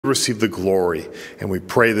receive the glory. And we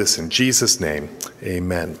pray this in Jesus' name.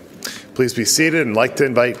 Amen. Please be seated, and I'd like to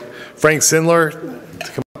invite Frank Sindler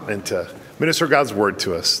to come up and to minister God's word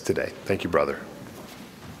to us today. Thank you, brother.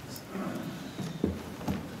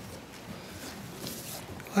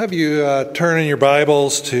 I'll have you turn in your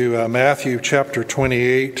Bibles to Matthew chapter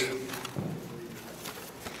 28.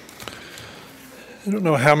 I don't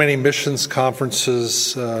know how many missions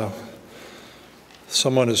conferences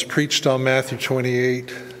someone has preached on Matthew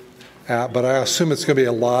 28 at, but I assume it's going to be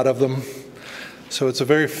a lot of them. So it's a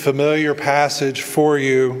very familiar passage for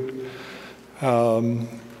you. We'll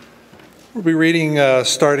be reading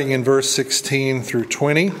starting in verse 16 through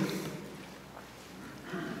 20.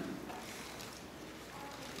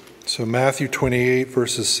 So Matthew 28,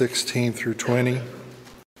 verses 16 through 20.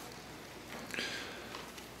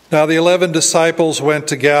 Now the 11 disciples went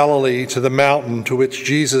to Galilee, to the mountain to which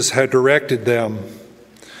Jesus had directed them.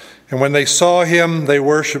 And when they saw him, they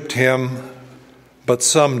worshipped him, but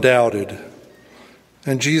some doubted.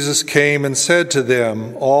 And Jesus came and said to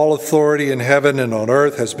them, "All authority in heaven and on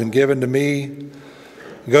earth has been given to me.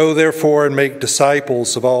 Go therefore and make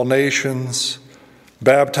disciples of all nations,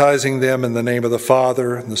 baptizing them in the name of the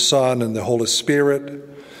Father, and the Son, and the Holy Spirit,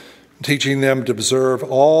 teaching them to observe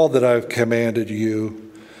all that I have commanded you.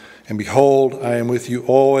 And behold, I am with you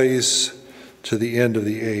always to the end of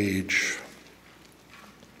the age."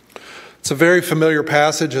 It's a very familiar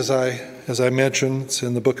passage, as I mentioned. It's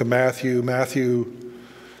in the book of Matthew. Matthew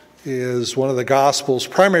is one of the Gospels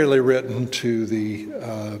primarily written to the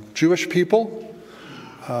Jewish people.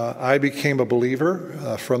 I became a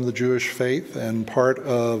believer from the Jewish faith, and part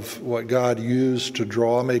of what God used to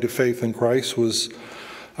draw me to faith in Christ was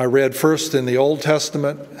I read first in the Old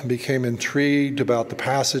Testament and became intrigued about the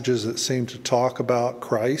passages that seemed to talk about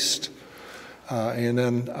Christ. And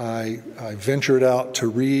then I ventured out to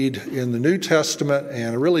read in the New Testament,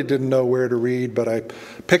 and I really didn't know where to read, but I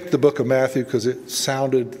picked the book of Matthew because it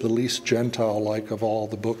sounded the least Gentile-like of all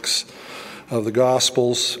the books of the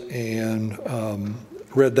Gospels, and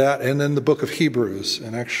read that, and then the book of Hebrews,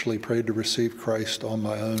 and actually prayed to receive Christ on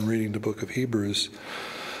my own reading the book of Hebrews.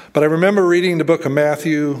 But I remember reading the book of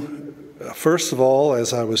Matthew, first of all,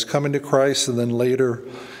 as I was coming to Christ, and then later,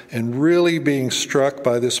 and really being struck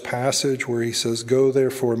by this passage where he says, "Go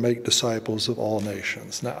therefore and make disciples of all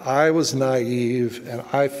nations." Now, I was naive, and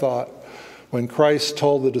I thought when Christ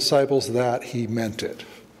told the disciples that, he meant it.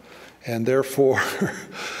 And therefore,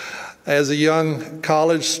 as a young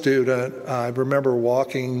college student, I remember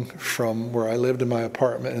walking from where I lived in my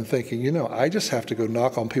apartment and thinking, I just have to go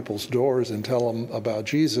knock on people's doors and tell them about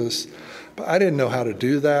Jesus. But I didn't know how to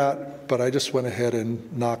do that, but I just went ahead and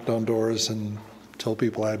knocked on doors and told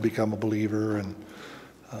people I had become a believer, and,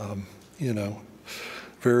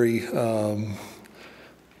 very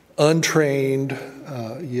untrained,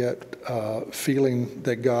 yet feeling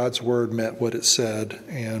that God's word meant what it said.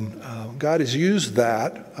 And God has used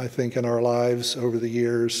that, I think, in our lives over the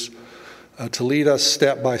years to lead us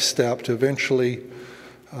step by step to eventually,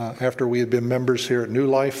 after we had been members here at New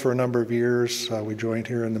Life for a number of years, we joined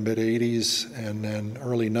here in the mid-'80s and then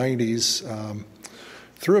early '90s,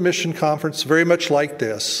 through a mission conference very much like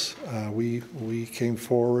this. We came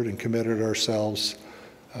forward and committed ourselves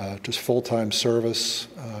to full-time service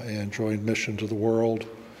and joined Mission to the World.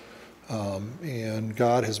 And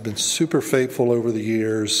God has been super faithful over the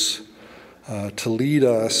years to lead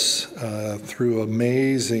us through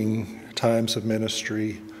amazing times of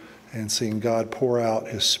ministry and seeing God pour out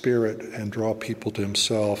his Spirit and draw people to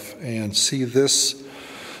himself, and see this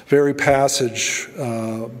very passage,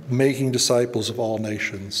 making disciples of all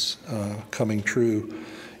nations, coming true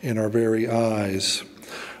in our very eyes.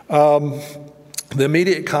 The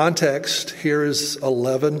immediate context here is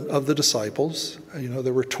 11 of the disciples.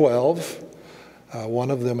 There were 12.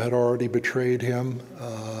 One of them had already betrayed him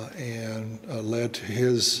and led to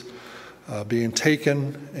his being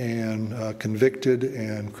taken and convicted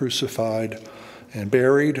and crucified and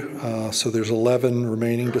buried. So there's 11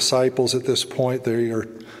 remaining disciples at this point.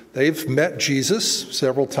 They've met Jesus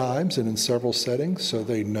several times and in several settings, so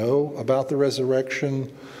they know about the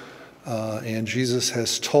resurrection. And Jesus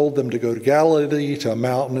has told them to go to Galilee, to a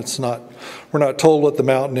mountain. We're not told what the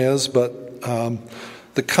mountain is, but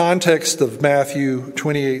the context of Matthew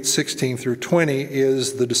 28, 16 through 20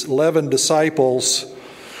 is the 11 disciples,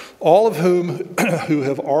 all of whom who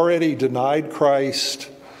have already denied Christ,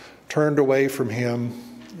 turned away from him.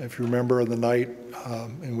 If you remember the night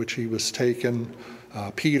in which he was taken,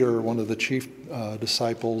 Peter, one of the chief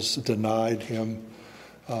disciples, denied him.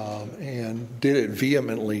 And did it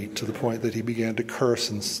vehemently to the point that he began to curse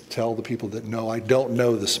and tell the people that, "No, I don't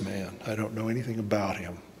know this man. I don't know anything about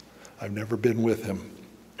him. I've never been with him."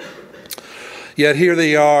 Yet here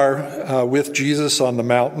they are with Jesus on the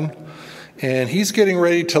mountain, and he's getting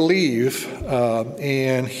ready to leave,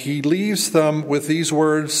 and he leaves them with these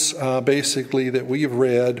words, basically, that we have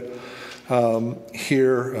read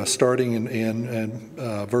here, starting in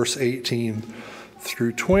verse 18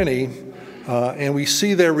 through 20, and we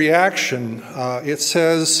see their reaction. It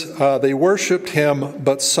says, they worshiped him,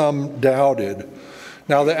 but some doubted.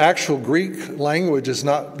 Now, the actual Greek language is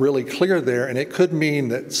not really clear there, and it could mean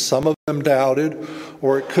that some of them doubted,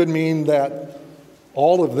 or it could mean that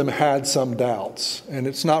all of them had some doubts, and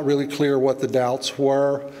it's not really clear what the doubts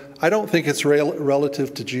were. I don't think it's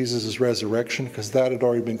relative to Jesus' resurrection, because that had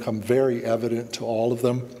already become very evident to all of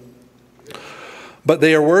them. But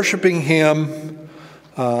they are worshiping him,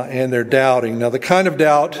 and they're doubting. Now, the kind of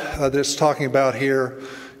doubt that it's talking about here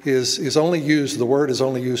is only used, the word is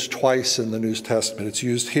only used twice in the New Testament. It's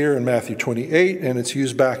used here in Matthew 28, and it's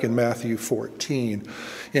used back in Matthew 14.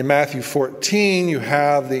 In Matthew 14, you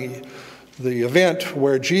have the event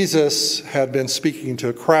where Jesus had been speaking to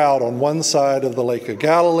a crowd on one side of the Lake of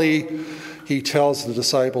Galilee. He tells the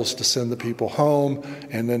disciples to send the people home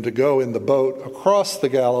and then to go in the boat across the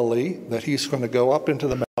Galilee, that he's going to go up into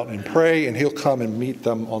the mountain and pray, and he'll come and meet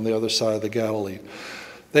them on the other side of the Galilee.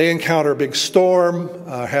 They encounter a big storm,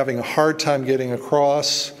 having a hard time getting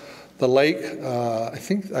across the lake. I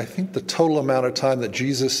think the total amount of time that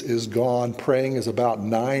Jesus is gone praying is about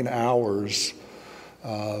 9 hours,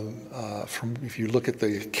 from if you look at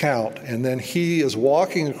the account. And then he is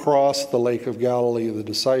walking across the Lake of Galilee. The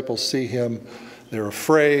disciples see him. They're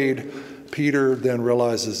afraid. Peter then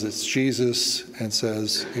realizes it's Jesus and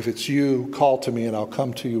says, "If it's you, call to me and I'll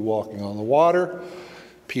come to you walking on the water."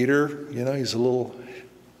 Peter, he's a little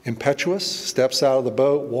impetuous, steps out of the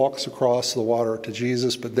boat, walks across the water to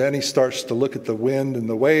Jesus, but then he starts to look at the wind and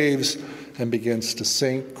the waves and begins to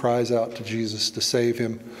sink, cries out to Jesus to save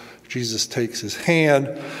him. Jesus takes his hand,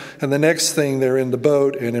 and the next thing, they're in the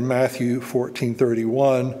boat, and in Matthew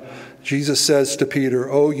 14:31, Jesus says to Peter,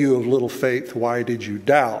 "O you of little faith, why did you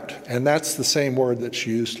doubt?" And that's the same word that's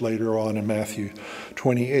used later on in Matthew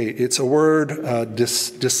 28. It's a word,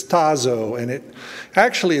 distazo, and it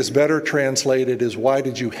actually is better translated as "why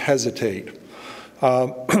did you hesitate?"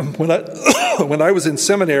 When I was in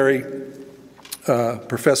seminary, a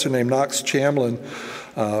professor named Knox Chamlin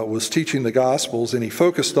was teaching the Gospels, and he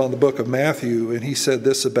focused on the book of Matthew, and he said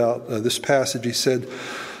this about this passage. He said,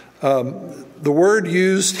 the word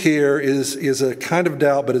used here is a kind of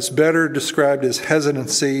doubt, but it's better described as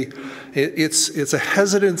hesitancy. It's a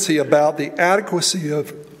hesitancy about the adequacy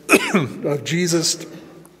of of Jesus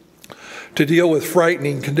to deal with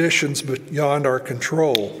frightening conditions beyond our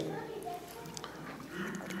control.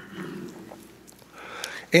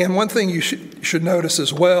 And one thing you should notice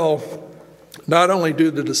as well, not only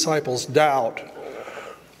do the disciples doubt,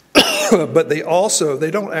 but they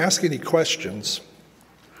don't ask any questions.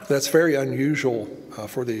 That's very unusual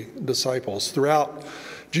for the disciples. Throughout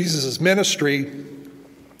Jesus' ministry,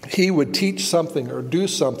 he would teach something or do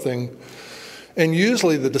something, and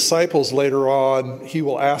usually the disciples later on, he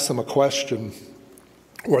will ask them a question,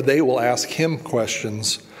 or they will ask him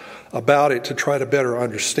questions about it to try to better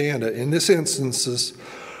understand it. In this instance,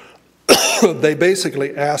 they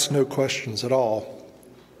basically asked no questions at all.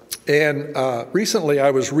 And recently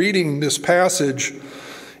I was reading this passage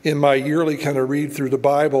in my yearly kind of read through the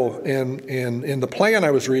Bible, and in the plan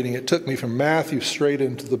I was reading, it took me from Matthew straight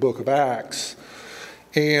into the book of Acts.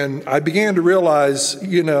 And I began to realize,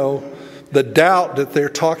 the doubt that they're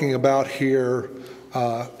talking about here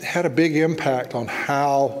had a big impact on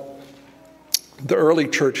how the early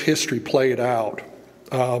church history played out.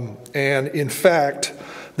 And in fact,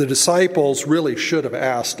 the disciples really should have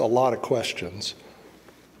asked a lot of questions,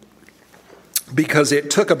 because it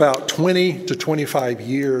took about 20 to 25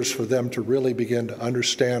 years for them to really begin to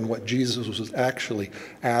understand what Jesus was actually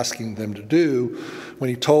asking them to do when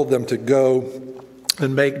he told them to go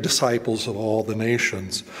and make disciples of all the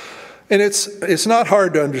nations. And it's not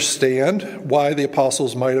hard to understand why the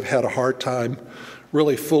apostles might have had a hard time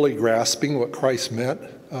really fully grasping what Christ meant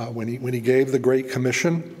when he gave the Great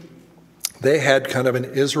Commission. They had kind of an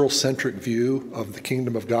Israel-centric view of the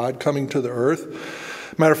kingdom of God coming to the earth.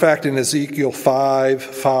 Matter of fact, in Ezekiel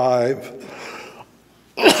 5:5,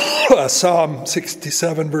 Psalm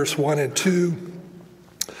 67, verse 1 and 2,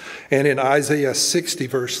 and in Isaiah 60,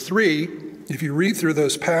 verse 3, if you read through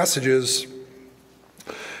those passages,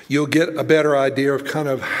 you'll get a better idea of kind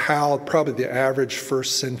of how probably the average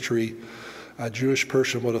first century Jewish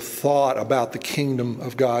person would have thought about the kingdom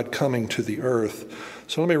of God coming to the earth.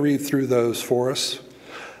 So let me read through those for us.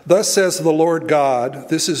 Thus says the Lord God,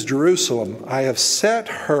 this is Jerusalem. I have set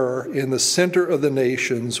her in the center of the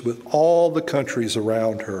nations with all the countries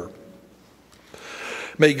around her.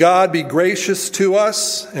 May God be gracious to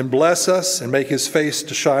us and bless us and make his face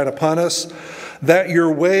to shine upon us, that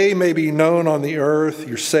your way may be known on the earth,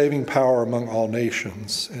 your saving power among all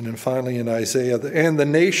nations. And then finally in Isaiah, and the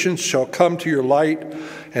nations shall come to your light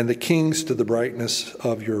and the kings to the brightness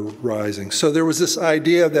of your rising. So there was this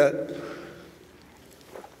idea that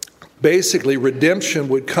basically redemption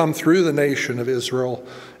would come through the nation of Israel,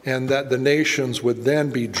 and that the nations would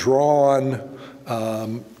then be drawn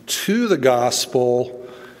to the gospel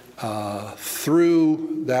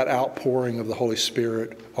through that outpouring of the Holy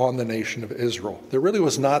Spirit on the nation of Israel. There really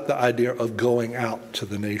was not the idea of going out to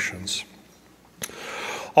the nations.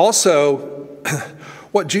 Also,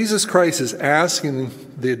 what Jesus Christ is asking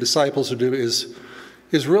the disciples to do is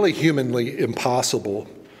really humanly impossible.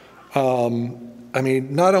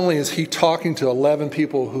 Not only is he talking to 11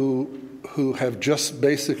 people who have just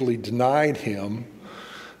basically denied him,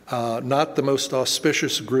 not the most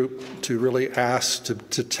auspicious group to really ask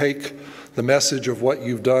to take the message of what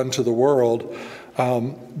you've done to the world.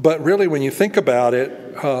 But really, when you think about it,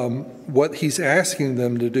 what he's asking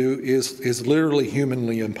them to do is literally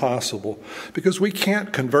humanly impossible, because we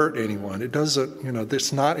can't convert anyone. It doesn't,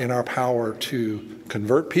 it's not in our power to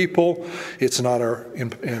convert people. It's not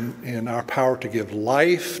in our power to give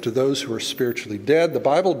life to those who are spiritually dead. The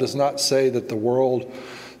Bible does not say that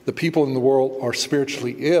the people in the world are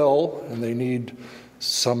spiritually ill and they need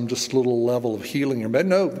some just little level of healing or med.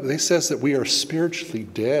 No, it says that we are spiritually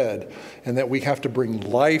dead and that we have to bring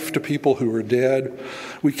life to people who are dead.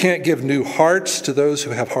 We can't give new hearts to those who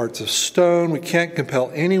have hearts of stone. We can't compel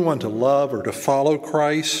anyone to love or to follow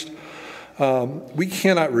Christ. We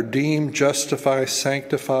cannot redeem, justify,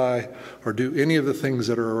 sanctify, or do any of the things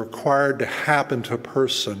that are required to happen to a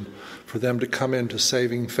person for them to come into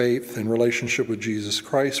saving faith and relationship with Jesus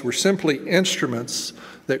Christ. We're simply instruments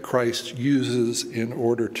that Christ uses in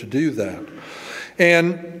order to do that.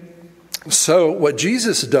 And so what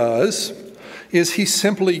Jesus does is he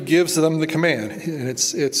simply gives them the command. And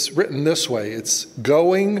it's written this way. It's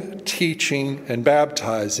going, teaching, and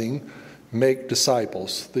baptizing, make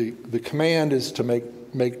disciples. The command is to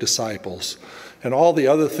make disciples. And all the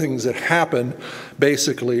other things that happen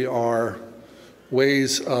basically are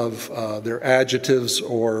ways of their adjectives,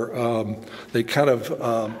 or they kind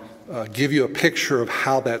of give you a picture of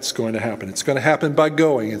how that's going to happen. It's going to happen by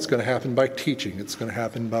going. It's going to happen by teaching. It's going to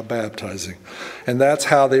happen by baptizing. And that's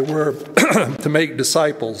how they were to make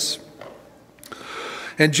disciples.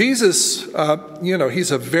 And Jesus,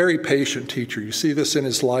 he's a very patient teacher. You see this in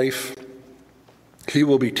his life. He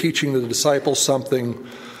will be teaching the disciples something.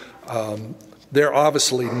 They're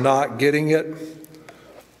obviously not getting it.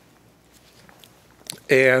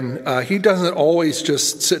 And he doesn't always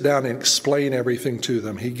just sit down and explain everything to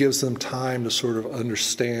them. He gives them time to sort of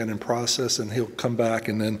understand and process, and he'll come back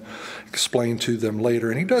and then explain to them later.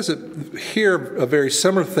 And he does it here. A very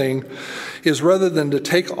similar thing is, rather than to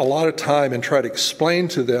take a lot of time and try to explain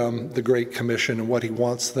to them the Great Commission and what he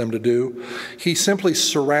wants them to do, he simply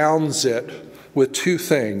surrounds it with two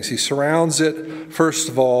things. He surrounds it, first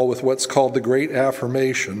of all, with what's called the Great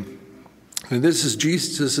Affirmation. And this is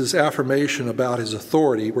Jesus' affirmation about his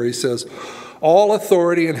authority, where he says, all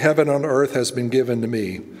authority in heaven and on earth has been given to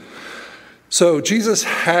me. So Jesus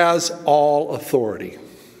has all authority.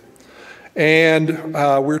 And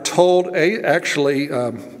we're told, actually,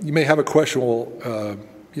 you may have a question, well,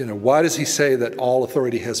 why does he say that all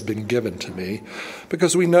authority has been given to me?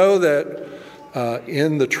 Because we know that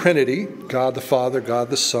in the Trinity, God the Father, God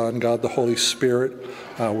the Son, God the Holy Spirit,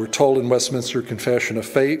 we're told in Westminster Confession of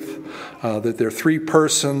Faith that there are three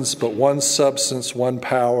persons, but one substance, one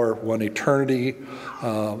power, one eternity,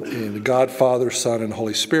 in the God, Father, Son, and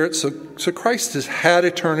Holy Spirit. So Christ has had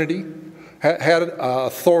eternity, had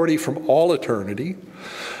authority from all eternity.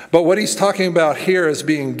 But what he's talking about here as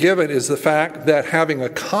being given is the fact that, having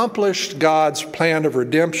accomplished God's plan of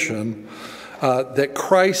redemption, that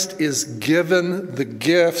Christ is given the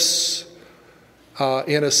gifts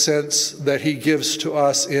in a sense that he gives to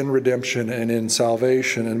us in redemption and in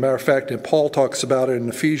salvation. And matter of fact, and Paul talks about it in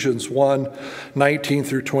Ephesians 1:19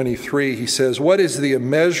 through 23. He says, what is the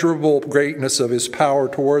immeasurable greatness of his power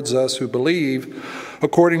towards us who believe,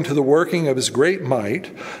 according to the working of his great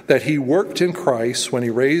might, that he worked in Christ when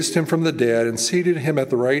he raised him from the dead and seated him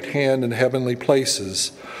at the right hand in heavenly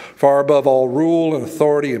places, far above all rule and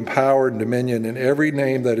authority and power and dominion, in every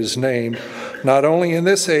name that is named, not only in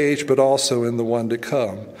this age, but also in the one to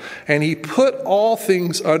come. And he put all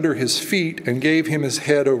things under his feet and gave him his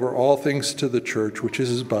head over all things to the church, which is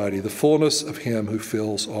his body, the fullness of him who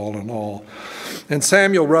fills all in all. And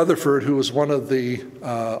Samuel Rutherford, who was one of the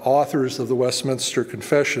authors of the Westminster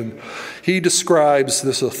Confession, he describes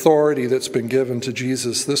this authority that's been given to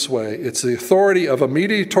Jesus this way. It's the authority of a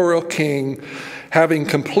mediatorial king having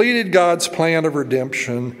completed God's plan of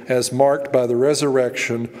redemption as marked by the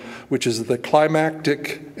resurrection, which is the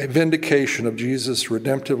climactic vindication of Jesus'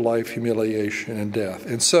 redemptive life, humiliation, and death.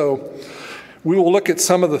 And so we will look at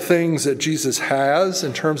some of the things that Jesus has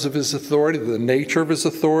in terms of his authority, the nature of his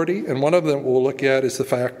authority. And one of them we'll look at is the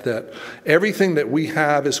fact that everything that we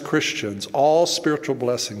have as Christians, all spiritual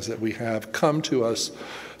blessings that we have, come to us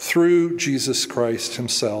through Jesus Christ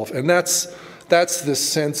himself. And that's this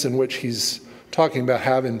sense in which he's talking about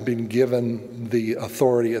having been given the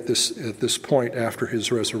authority at this point after his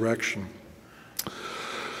resurrection.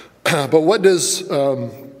 But what does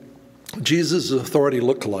Jesus' authority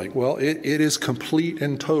look like? Well, it is complete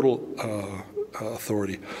and total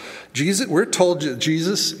authority. We're told that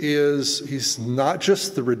Jesus he's not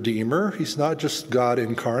just the Redeemer, he's not just God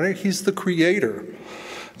incarnate, he's the Creator.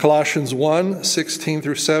 Colossians 1, 16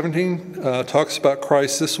 through 17 talks about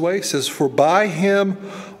Christ this way. It says, "For by him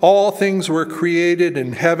all things were created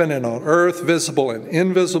in heaven and on earth, visible and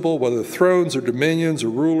invisible, whether thrones or dominions or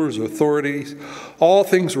rulers or authorities. All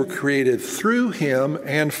things were created through him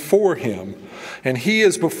and for him. And he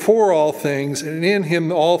is before all things, and in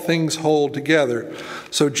him all things hold together."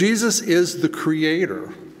 So Jesus is the Creator.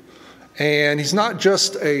 And he's not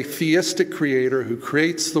just a theistic creator who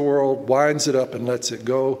creates the world, winds it up, and lets it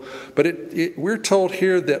go. But we're told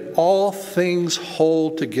here that all things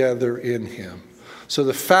hold together in him. So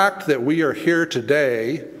the fact that we are here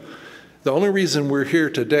today, the only reason we're here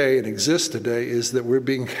today and exist today is that we're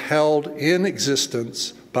being held in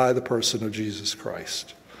existence by the person of Jesus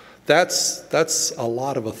Christ. That's a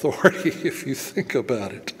lot of authority if you think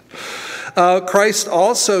about it. Christ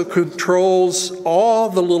also controls all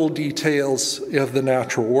the little details of the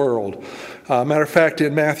natural world. Matter of fact,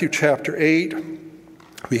 in Matthew chapter 8,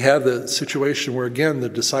 we have the situation where, again, the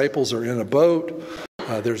disciples are in a boat.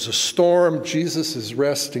 There's a storm. Jesus is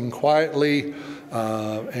resting quietly,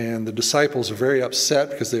 and the disciples are very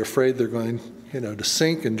upset because they're afraid they're going, to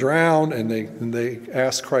sink and drown. And they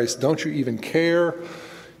ask Christ, "Don't you even care?"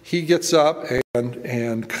 He gets up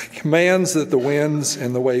and commands that the winds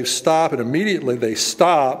and the waves stop, and immediately they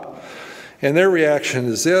stop. And their reaction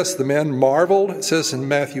is this: the men marveled. It says in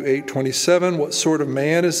Matthew 8:27, "What sort of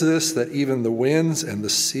man is this that even the winds and the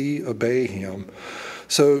sea obey him?"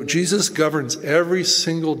 So Jesus governs every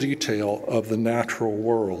single detail of the natural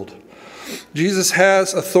world. Jesus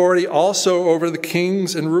has authority also over the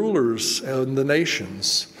kings and rulers and the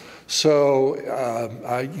nations. So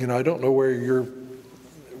I don't know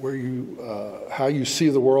how you see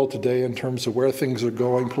the world today in terms of where things are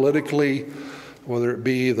going politically, whether it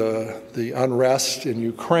be the unrest in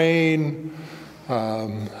Ukraine,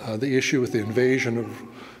 the issue with the invasion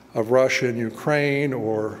of Russia and Ukraine,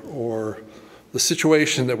 or the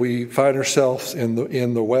situation that we find ourselves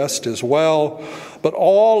in the West as well. But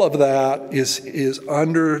all of that is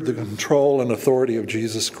under the control and authority of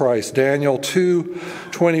Jesus Christ. Daniel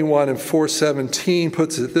 2:21 and 4:17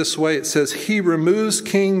 puts it this way. It says, "He removes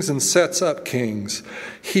kings and sets up kings.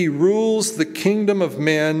 He rules the kingdom of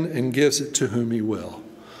men and gives it to whom he will."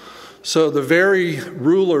 So the very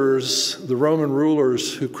rulers, the Roman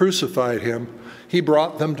rulers who crucified him, he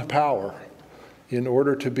brought them to power in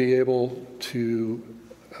order to be able to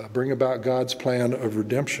bring about God's plan of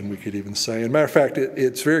redemption, we could even say. As a matter of fact,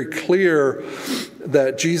 it's very clear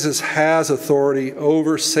that Jesus has authority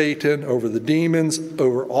over Satan, over the demons,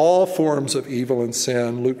 over all forms of evil and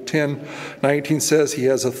sin. Luke 10:19 says he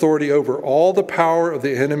has authority over all the power of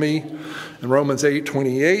the enemy. In Romans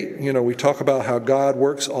 8:28, we talk about how God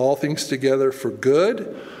works all things together for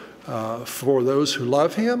good, for those who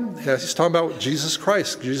love him. He's talking about Jesus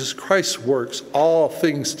Christ. Jesus Christ works all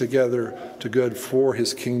things together to good for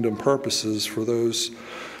his kingdom purposes for those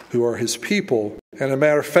who are his people. And a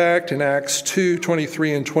matter of fact, in Acts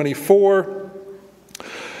 2:23 and 24,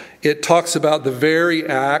 it talks about the very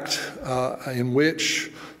act in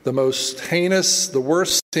which the most heinous, the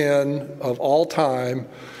worst sin of all time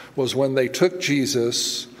was when they took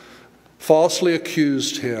Jesus, falsely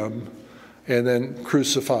accused him, and then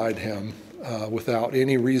crucified him without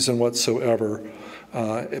any reason whatsoever.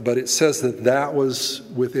 But it says that was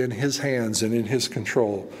within his hands and in his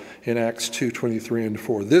control in Acts 2:23 and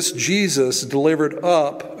 4. This Jesus delivered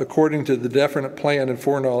up, according to the definite plan and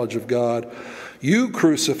foreknowledge of God, you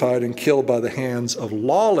crucified and killed by the hands of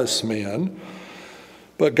lawless men.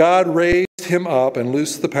 But God raised him up and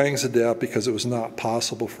loosed the pangs of death because it was not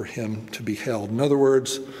possible for him to be held. In other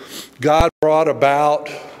words, God brought about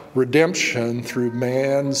redemption through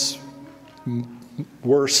man's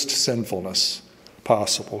worst sinfulness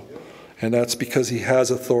possible. And that's because he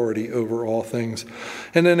has authority over all things.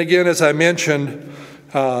 And then again, as I mentioned,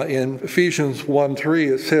 in Ephesians 1:3,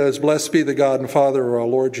 it says, "Blessed be the God and Father of our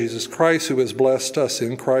Lord Jesus Christ, who has blessed us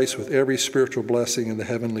in Christ with every spiritual blessing in the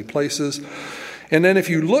heavenly places." And then if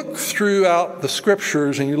you look throughout the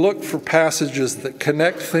scriptures and you look for passages that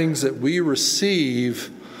connect things that we receive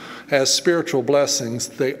as spiritual blessings,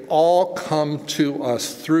 they all come to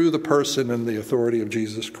us through the person and the authority of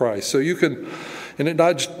Jesus Christ. So you can, and it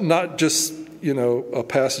not just a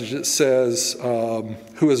passage that says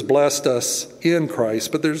who has blessed us in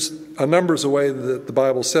Christ, but there's a numbers of ways that the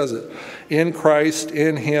Bible says it. In Christ,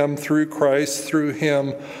 in him, through Christ, through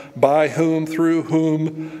him, by whom, through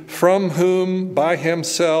whom, from whom, by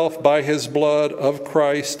himself, by his blood, of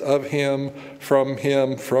Christ, of him, from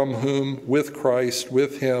whom, with Christ,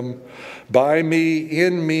 with him, by me,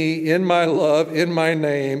 in my love, in my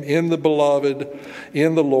name, in the beloved,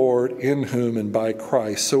 in the Lord, in whom, and by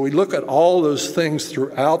Christ. So we look at all those things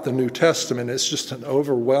throughout the New Testament. It's just an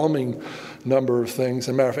overwhelming number of things. As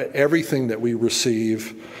a matter of fact, everything that we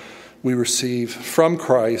receive from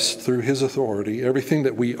Christ through his authority. Everything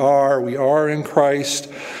that we are in Christ.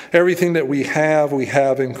 Everything that we have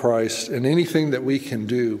in Christ. And anything that we can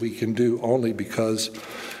do only because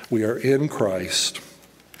we are in Christ.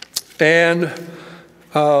 And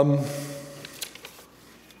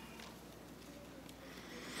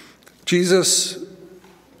Jesus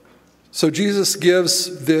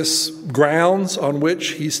gives this grounds on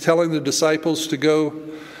which he's telling the disciples to go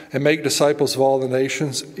and make disciples of all the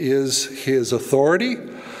nations is his authority.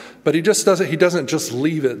 But he doesn't just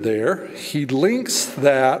leave it there. He links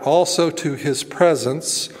that also to his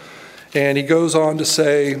presence. And he goes on to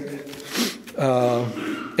say,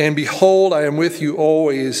 and behold, I am with you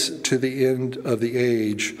always to the end of the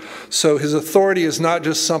age. So his authority is not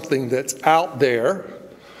just something that's out there.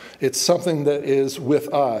 It's something that is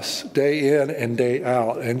with us day in and day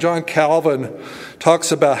out. And John Calvin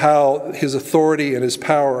talks about how his authority and his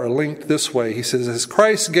power are linked this way. He says, as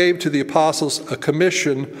Christ gave to the apostles a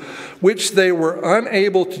commission which they were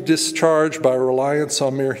unable to discharge by reliance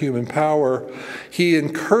on mere human power, he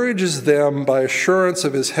encourages them by assurance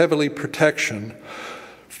of his heavenly protection.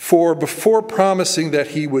 For before promising that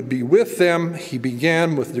he would be with them, he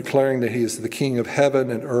began with declaring that he is the King of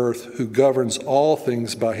heaven and earth who governs all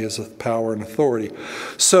things by his power and authority.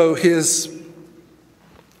 So he's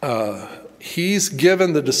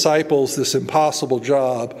given the disciples this impossible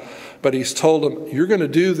job, but he's told them, you're going to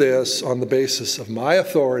do this on the basis of my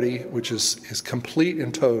authority, which is complete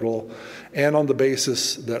and total, and on the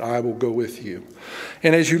basis that I will go with you.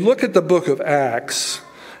 And as you look at the book of Acts,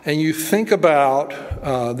 and you think about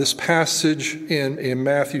this passage in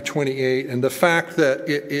Matthew 28 and the fact that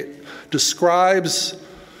it describes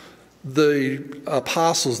the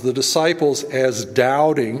apostles, the disciples, as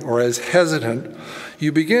doubting or as hesitant,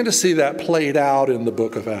 you begin to see that played out in the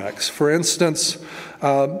book of Acts. For instance,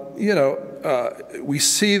 we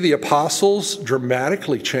see the apostles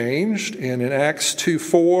dramatically changed, and in Acts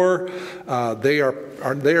 2:4, they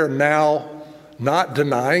are now not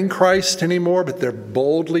denying Christ anymore, but they're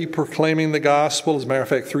boldly proclaiming the gospel. As a matter of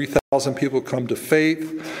fact, 3,000 people come to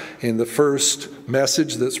faith in the first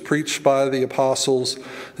message that's preached by the apostles.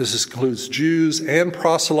 This includes Jews and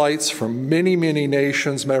proselytes from many, many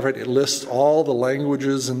nations. As a matter of fact, it lists all the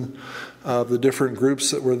languages and the different groups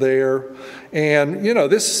that were there. And,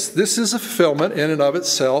 this is a fulfillment in and of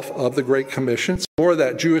itself of the Great Commission. It's more of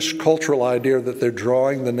that Jewish cultural idea that they're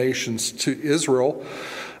drawing the nations to Israel.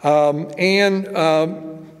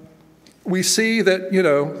 We see that,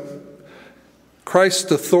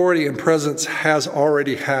 Christ's authority and presence has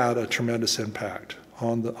already had a tremendous impact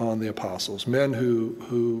on the apostles, men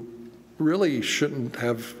who really shouldn't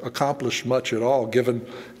have accomplished much at all given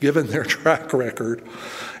their track record.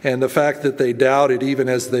 And the fact that they doubted even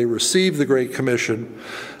as they received the Great Commission,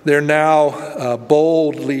 they're now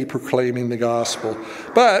boldly proclaiming the gospel.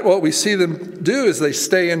 But what we see them do is they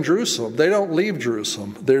stay in Jerusalem. They don't leave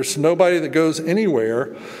Jerusalem. There's nobody that goes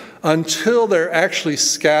anywhere until they're actually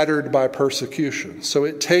scattered by persecution. So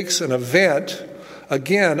it takes an event,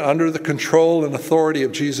 again, under the control and authority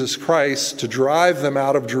of Jesus Christ, to drive them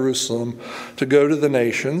out of Jerusalem to go to the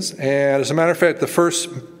nations. And as a matter of fact, the first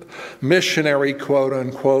missionary, quote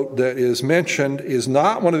unquote, that is mentioned is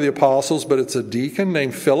not one of the apostles, but it's a deacon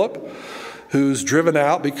named Philip, who's driven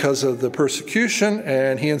out because of the persecution,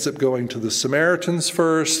 and he ends up going to the Samaritans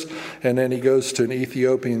first, and then he goes to an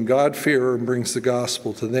Ethiopian God-fearer and brings the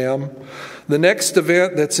gospel to them. The next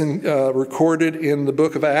event that's recorded in the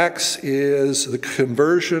book of Acts is the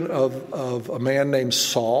conversion of a man named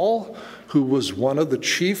Saul, who was one of the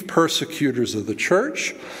chief persecutors of the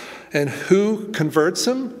church. And who converts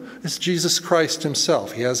him? It's Jesus Christ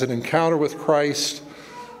himself. He has an encounter with Christ,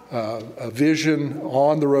 a vision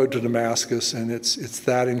on the road to Damascus, and it's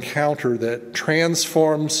that encounter that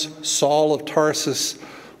transforms Saul of Tarsus,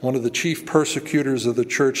 one of the chief persecutors of the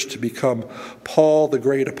church, to become Paul, the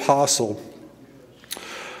great apostle.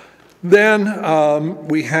 Then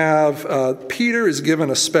we have Peter is given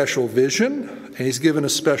a special vision, and he's given a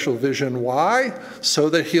special vision. Why? So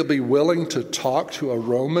that he'll be willing to talk to a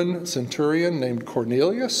Roman centurion named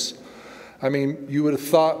Cornelius. I mean, you would have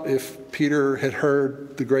thought if Peter had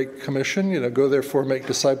heard the Great Commission, go therefore make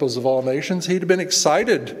disciples of all nations, he'd have been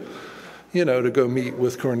excited, to go meet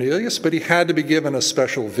with Cornelius, but he had to be given a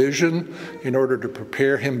special vision in order to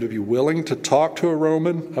prepare him to be willing to talk to a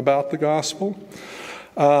Roman about the gospel.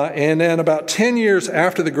 And then about 10 years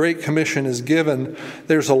after the Great Commission is given,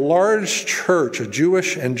 there's a large church, a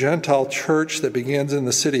Jewish and Gentile church that begins in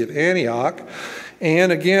the city of Antioch.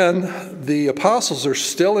 And again, the apostles are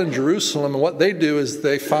still in Jerusalem, and what they do is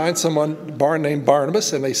they find someone named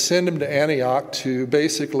Barnabas, and they send him to Antioch to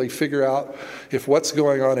basically figure out if what's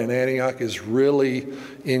going on in Antioch is really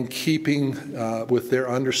in keeping with their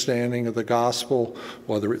understanding of the gospel,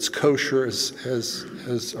 whether it's kosher, as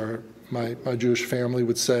my Jewish family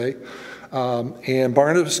would say. And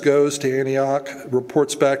Barnabas goes to Antioch,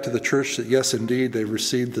 reports back to the church that yes, indeed, they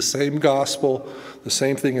received the same gospel. The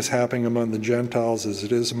same thing is happening among the Gentiles as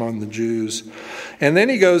it is among the Jews. And then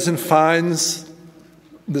he goes and finds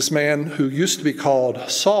this man who used to be called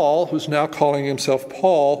Saul, who's now calling himself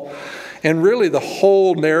Paul. And really the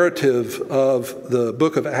whole narrative of the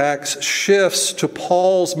book of Acts shifts to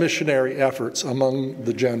Paul's missionary efforts among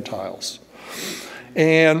the Gentiles.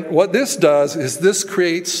 And what this does is this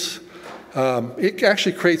creates... it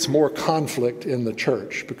actually creates more conflict in the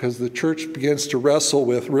church, because the church begins to wrestle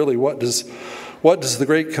with really what does the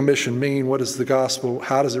Great Commission mean? What is the gospel?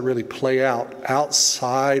 How does it really play out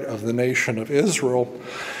outside of the nation of Israel?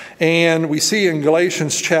 And we see in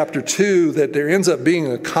Galatians chapter 2 that there ends up being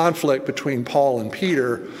a conflict between Paul and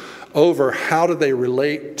Peter over how do they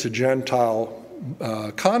relate to Gentile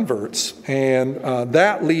converts. And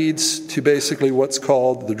that leads to basically what's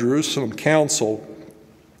called the Jerusalem Council.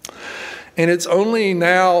 And it's only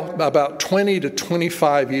now about 20 to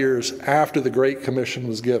 25 years after the Great Commission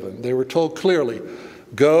was given. They were told clearly,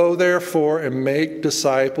 go therefore and make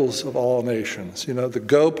disciples of all nations. The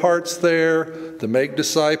go part's there, the make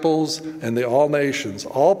disciples, and the all nations.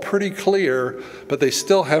 All pretty clear, but they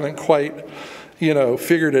still haven't quite,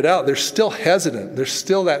 figured it out. They're still hesitant. There's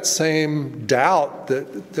still that same doubt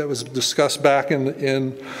that was discussed back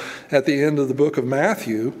at the end of the book of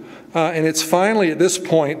Matthew. And it's finally at this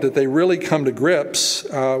point that they really come to grips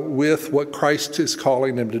with what Christ is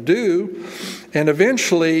calling them to do. And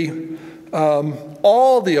eventually,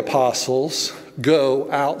 all the apostles go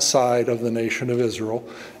outside of the nation of Israel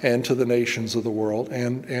and to the nations of the world.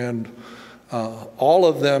 And all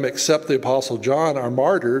of them, except the Apostle John, are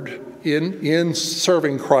martyred in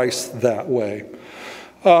serving Christ that way.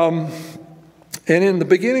 And in the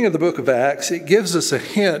beginning of the book of Acts, it gives us a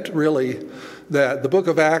hint, really, that the book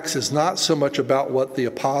of Acts is not so much about what the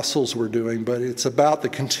apostles were doing, but it's about the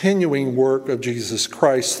continuing work of Jesus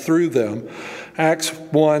Christ through them. Acts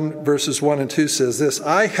 1, verses 1 and 2 says this,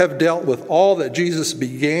 I have dealt with all that Jesus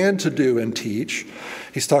began to do and teach.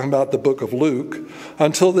 He's talking about the book of Luke,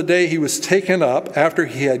 until the day he was taken up, after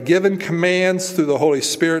he had given commands through the Holy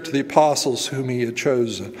Spirit to the apostles whom he had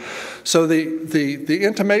chosen. So the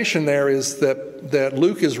intimation there is that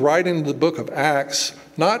Luke is writing the book of Acts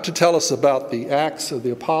not to tell us about the acts of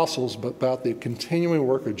the apostles, but about the continuing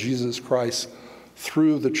work of Jesus Christ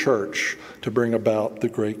through the church to bring about the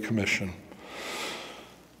Great Commission.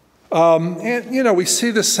 And we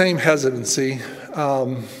see the same hesitancy.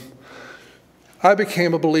 I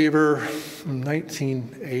became a believer in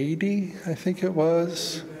 1980, I think it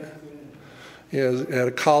was, as a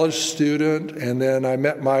college student, and then I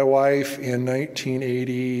met my wife in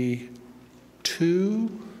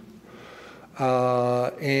 1982.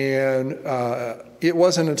 And it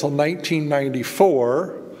wasn't until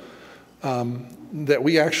 1994 that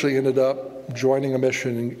we actually ended up joining a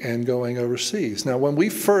mission and going overseas. Now, when we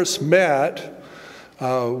first met,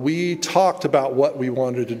 we talked about what we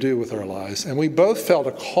wanted to do with our lives, and we both felt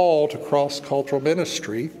a call to cross-cultural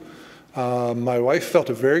ministry. My wife felt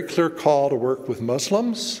a very clear call to work with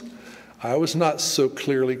Muslims. I was not so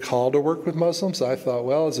clearly called to work with Muslims. I thought,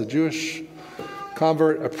 well, as a Jewish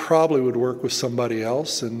convert, I probably would work with somebody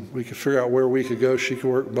else, and we could figure out where we could go. She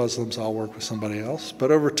could work with Muslims, I'll work with somebody else.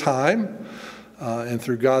 But over time, and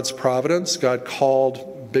through God's providence, God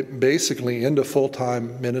called basically into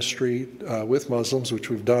full-time ministry with Muslims,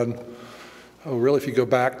 which we've done. Really, if you go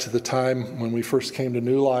back to the time when we first came to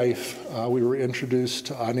New Life, we were introduced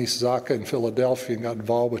to Anis Zaka in Philadelphia and got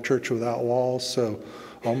involved with Church Without Walls. So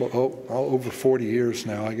almost over 40 years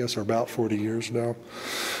now, I guess, or about 40 years now.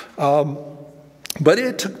 But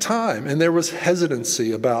it took time, and there was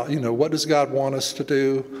hesitancy about, what does God want us to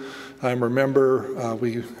do? I remember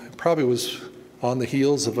we probably was on the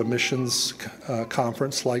heels of a missions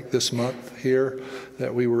conference like this month here,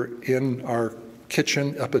 that we were in our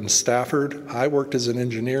kitchen up in Stafford. I worked as an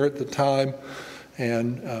engineer at the time,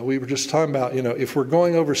 and we were just talking about, if we're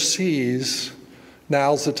going overseas,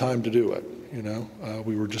 now's the time to do it.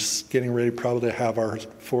 We were just getting ready probably to have our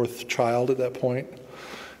fourth child at that point.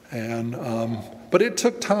 And but it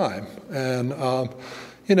took time. And,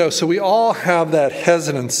 so we all have that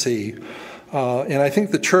hesitancy. And I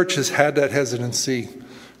think the church has had that hesitancy,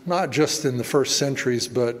 not just in the first centuries,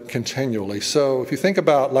 but continually. So if you think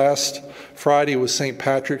about last Friday was St.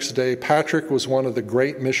 Patrick's Day. Patrick was one of the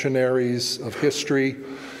great missionaries of history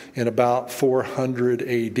in about 400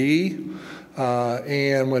 A.D.,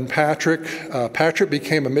 and when Patrick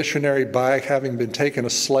became a missionary by having been taken a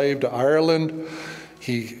slave to Ireland.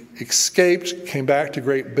 He escaped, came back to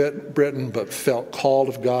Great Britain, but felt called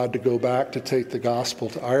of God to go back to take the gospel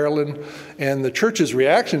to Ireland. And the church's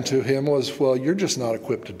reaction to him was, well, you're just not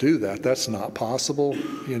equipped to do that. That's not possible.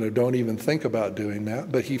 Don't even think about doing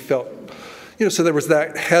that. But he felt, so there was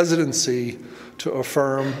that hesitancy to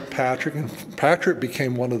affirm Patrick. And Patrick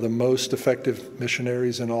became one of the most effective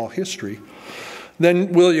missionaries in all history.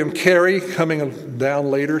 Then William Carey, coming down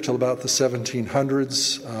later till about the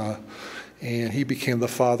 1700s, and he became the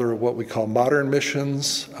father of what we call modern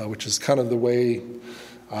missions, which is kind of the way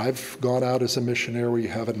I've gone out as a missionary, where you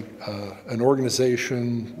have an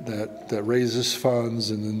organization that raises funds,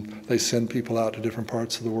 and then they send people out to different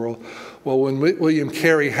parts of the world. Well, when William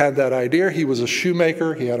Carey had that idea, he was a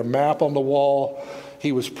shoemaker. He had a map on the wall.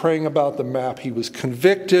 He was praying about the map. He was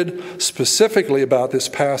convicted specifically about this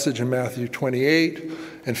passage in Matthew 28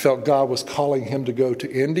 and felt God was calling him to go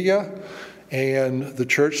to India. And the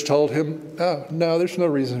church told him, oh, no, there's no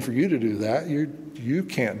reason for you to do that. You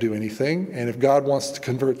can't do anything. And if God wants to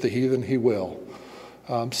convert the heathen, he will.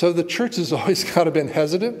 So the church has always kind of been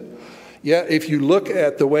hesitant. Yet if you look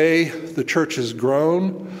at the way the church has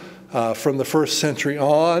grown from the first century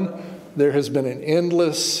on, there has been an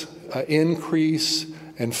endless increase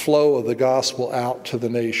and flow of the gospel out to the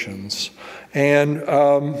nations. And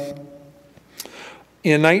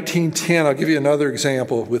in 1910, I'll give you another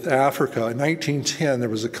example with Africa. In 1910, there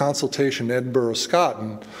was a consultation in Edinburgh,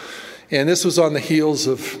 Scotland, and this was on the heels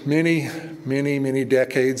of many, many, many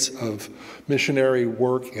decades of missionary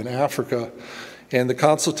work in Africa. And the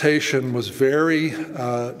consultation was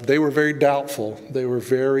they were very doubtful. They were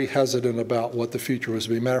very hesitant about what the future was to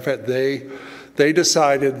be. Matter of fact, they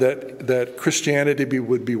decided that Christianity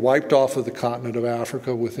would be wiped off of the continent of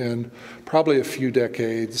Africa within probably a few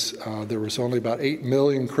decades. There was only about 8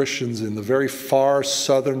 million Christians in the very far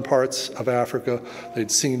southern parts of Africa.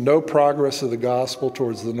 They'd seen no progress of the gospel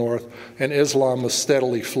towards the north, and Islam was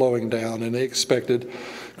steadily flowing down, and they expected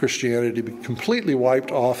Christianity to be completely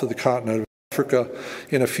wiped off of the continent of Africa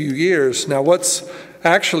in a few years. Now, what's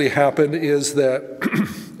actually happened is that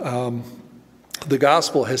the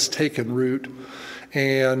gospel has taken root,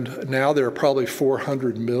 and now there are probably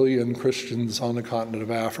 400 million Christians on the continent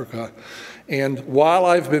of Africa. And while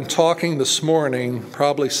I've been talking this morning,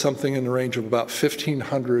 probably something in the range of about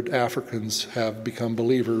 1,500 Africans have become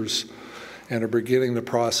believers and are beginning the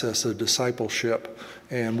process of discipleship,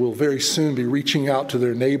 and will very soon be reaching out to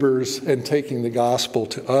their neighbors and taking the gospel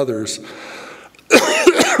to others.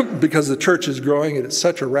 Because the church is growing at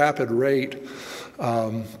such a rapid rate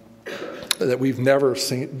that we've never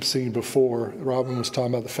seen before. Robin was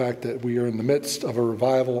talking about the fact that we are in the midst of a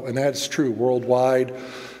revival, and that's true worldwide.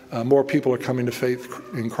 More people are coming to faith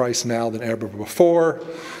in Christ now than ever before.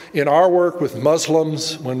 In our work with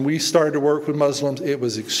Muslims, when we started to work with Muslims, it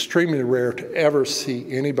was extremely rare to ever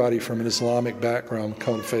see anybody from an Islamic background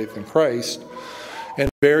come to faith in Christ. And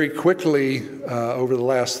very quickly, over the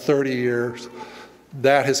last 30 years,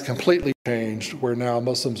 that has completely changed, where now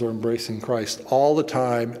Muslims are embracing Christ all the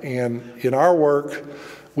time. And in our work,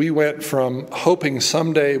 we went from hoping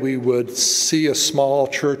someday we would see a small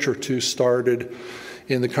church or two started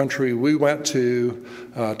in the country we went to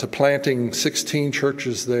planting 16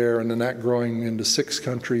 churches there, and then that growing into 6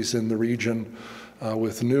 countries in the region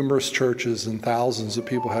with numerous churches and thousands of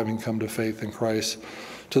people having come to faith in Christ,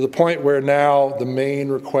 to the point where now the main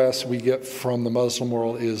request we get from the Muslim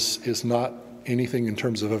world is not anything in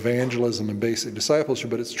terms of evangelism and basic discipleship,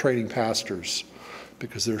 but it's training pastors,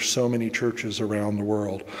 because there's so many churches around the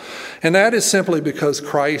world. And that is simply because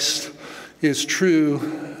Christ is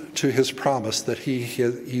true to his promise that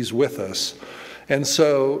he's with us. And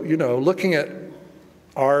so, looking at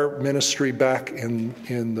our ministry back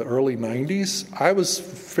in the early 90s, I was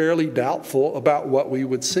fairly doubtful about what we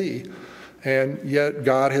would see. And yet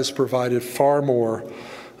God has provided far more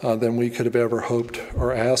than we could have ever hoped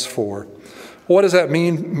or asked for. What does that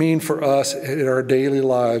mean for us in our daily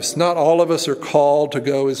lives? Not all of us are called to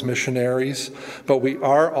go as missionaries, but we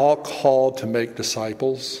are all called to make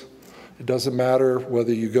disciples. It doesn't matter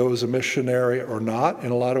whether you go as a missionary or not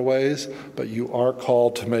in a lot of ways, but you are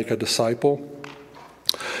called to make a disciple.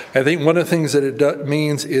 I think one of the things that it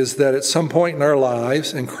means is that at some point in our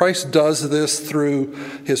lives, and Christ does this through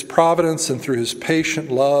his providence and through his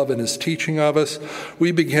patient love and his teaching of us,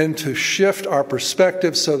 we begin to shift our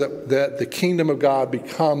perspective so that the kingdom of God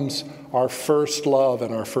becomes our first love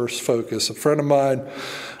and our first focus. A friend of mine,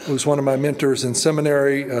 who's one of my mentors in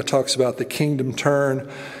seminary, talks about the kingdom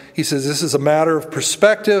turn. He says, this is a matter of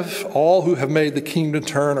perspective. All who have made the kingdom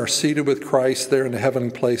turn are seated with Christ there in the heavenly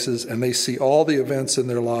places, and they see all the events in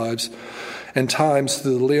their lives and times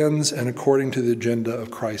through the lens and according to the agenda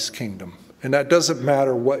of Christ's kingdom. And that doesn't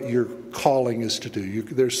matter what your calling is to do.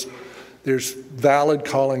 There's valid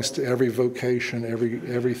callings to every vocation,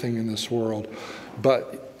 everything in this world.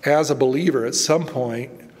 But as a believer, at some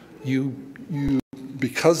point,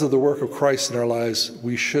 because of the work of Christ in our lives,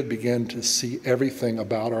 we should begin to see everything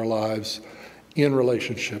about our lives in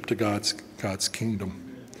relationship to God's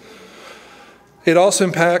kingdom. It also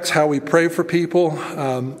impacts how we pray for people.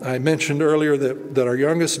 I mentioned earlier that our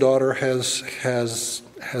youngest daughter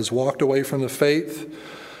has walked away from the faith.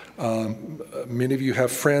 Many of you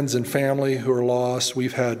have friends and family who are lost.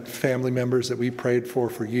 We've had family members that we prayed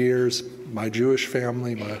for years. My Jewish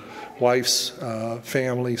family, my wife's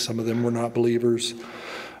family, some of them were not believers.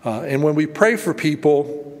 And when we pray for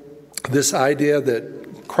people, this idea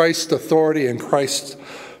that Christ's authority and Christ's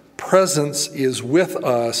presence is with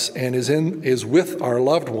us and is with our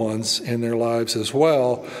loved ones in their lives as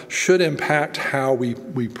well should impact how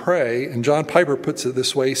we pray. And John Piper puts it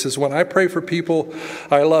this way. He says, when I pray for people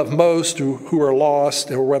I love most who are lost,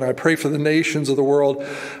 or when I pray for the nations of the world,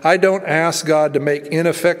 I don't ask God to make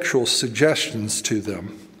ineffectual suggestions to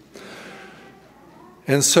them.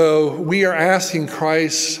 And so we are asking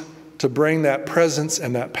Christ to bring that presence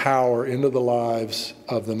and that power into the lives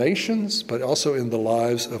of the nations, but also in the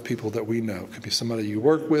lives of people that we know. It could be somebody you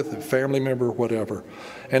work with, a family member, whatever.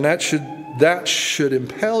 And that should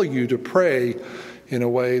impel you to pray in a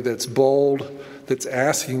way that's bold, that's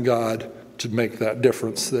asking God to make that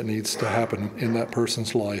difference that needs to happen in that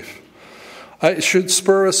person's life. It should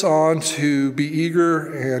spur us on to be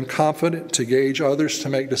eager and confident to gauge others to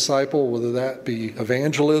make disciple, whether that be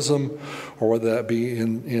evangelism or whether that be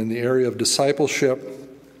in the area of discipleship.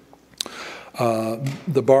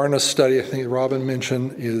 The Barna study, I think Robin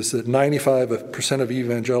mentioned, is that 95% of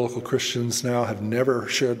evangelical Christians now have never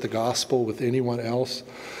shared the gospel with anyone else.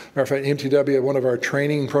 Matter of fact, MTW, one of our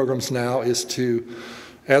training programs now is to,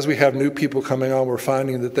 as we have new people coming on, we're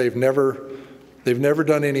finding that they've never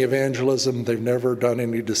done any evangelism. They've never done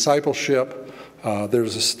any discipleship.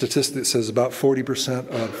 There's a statistic that says about 40%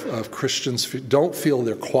 of Christians don't feel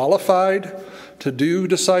they're qualified to do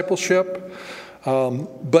discipleship.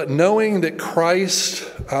 But knowing that Christ's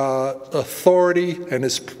authority and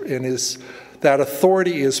that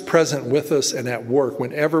authority is present with us and at work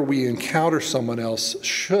whenever we encounter someone else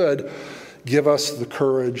should give us the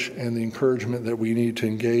courage and the encouragement that we need to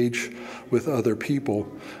engage with other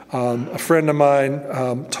people. A friend of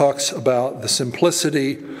mine talks about the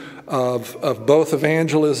simplicity of both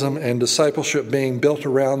evangelism and discipleship being built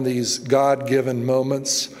around these God-given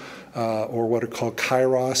moments, or what are called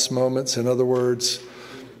kairos moments. In other words,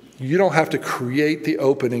 you don't have to create the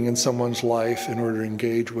opening in someone's life in order to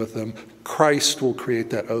engage with them. Christ will create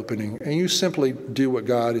that opening, and you simply do what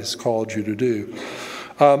God has called you to do.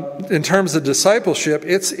 In terms of discipleship,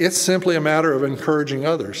 it's simply a matter of encouraging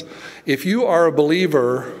others. If you are a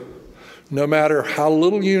believer, no matter how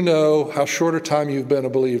little you know, how short a time you've been a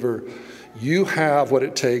believer, you have what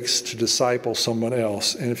it takes to disciple someone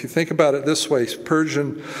else. And if you think about it this way,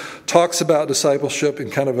 Spurgeon talks about discipleship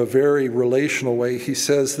in kind of a very relational way. He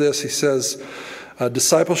says this, he says,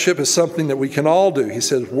 Discipleship is something that we can all do. He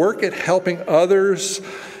says, work at helping others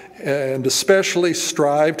and especially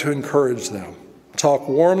strive to encourage them. Talk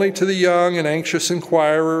warmly to the young and anxious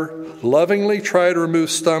inquirer. Lovingly try to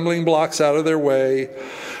remove stumbling blocks out of their way.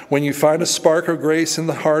 When you find a spark of grace in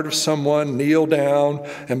the heart of someone, kneel down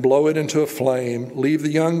and blow it into a flame. Leave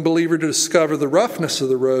the young believer to discover the roughness of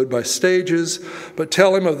the road by stages, but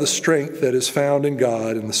tell him of the strength that is found in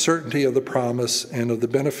God and the certainty of the promise and of the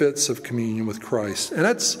benefits of communion with Christ.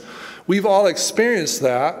 And we've all experienced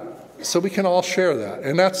that, so we can all share that.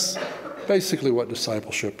 And that's basically what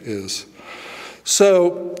discipleship is.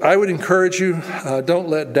 So I would encourage you, don't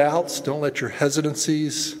let doubts, don't let your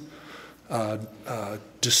hesitancies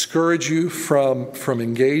discourage you from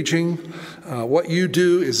engaging. What you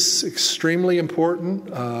do is extremely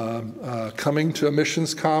important. Coming to a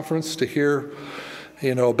missions conference to hear,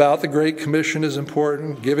 about the Great Commission is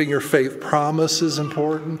important. Giving your faith promise is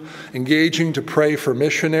important. Engaging to pray for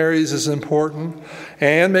missionaries is important.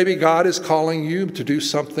 And maybe God is calling you to do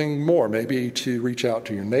something more. Maybe to reach out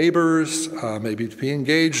to your neighbors. Maybe to be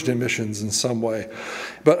engaged in missions in some way.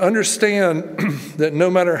 But understand that no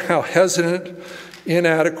matter how hesitant,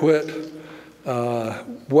 inadequate,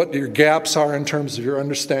 what your gaps are in terms of your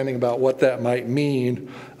understanding about what that might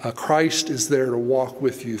mean, Christ is there to walk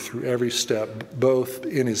with you through every step, both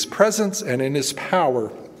in his presence and in his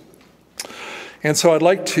power. And so I'd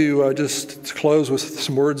like to just close with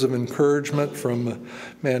some words of encouragement from a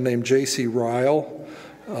man named J.C. Ryle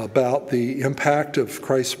about the impact of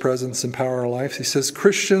Christ's presence and power in our lives. He says,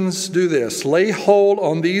 Christians do this: lay hold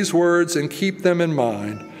on these words and keep them in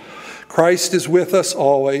mind. Christ is with us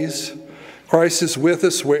always. Christ is with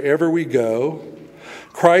us wherever we go.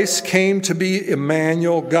 Christ came to be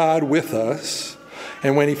Emmanuel, God with us.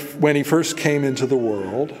 And when he first came into the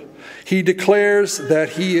world, he declares that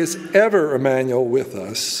he is ever Emmanuel with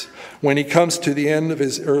us when he comes to the end of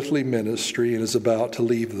his earthly ministry and is about to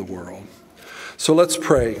leave the world. So let's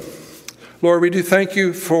pray. Lord, we do thank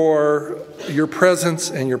you for your presence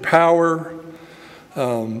and your power.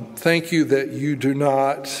 Thank you that you do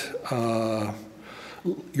not...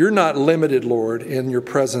 You're not limited, Lord, in your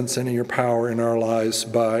presence and in your power in our lives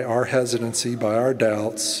by our hesitancy, by our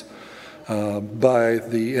doubts, by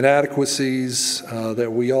the inadequacies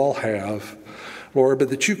that we all have, Lord, but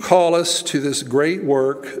that you call us to this great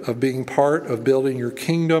work of being part of building your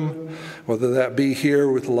kingdom, whether that be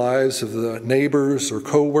here with the lives of the neighbors or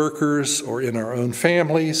co-workers or in our own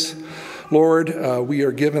families. Lord, we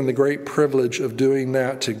are given the great privilege of doing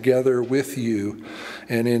that together with you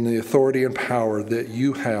and in the authority and power that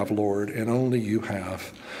you have, Lord, and only you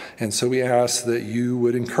have. And so we ask that you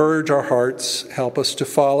would encourage our hearts, help us to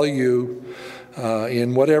follow you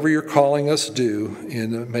in whatever you're calling us do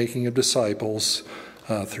in the making of disciples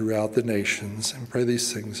throughout the nations. And pray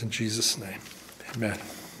these things in Jesus' name. Amen.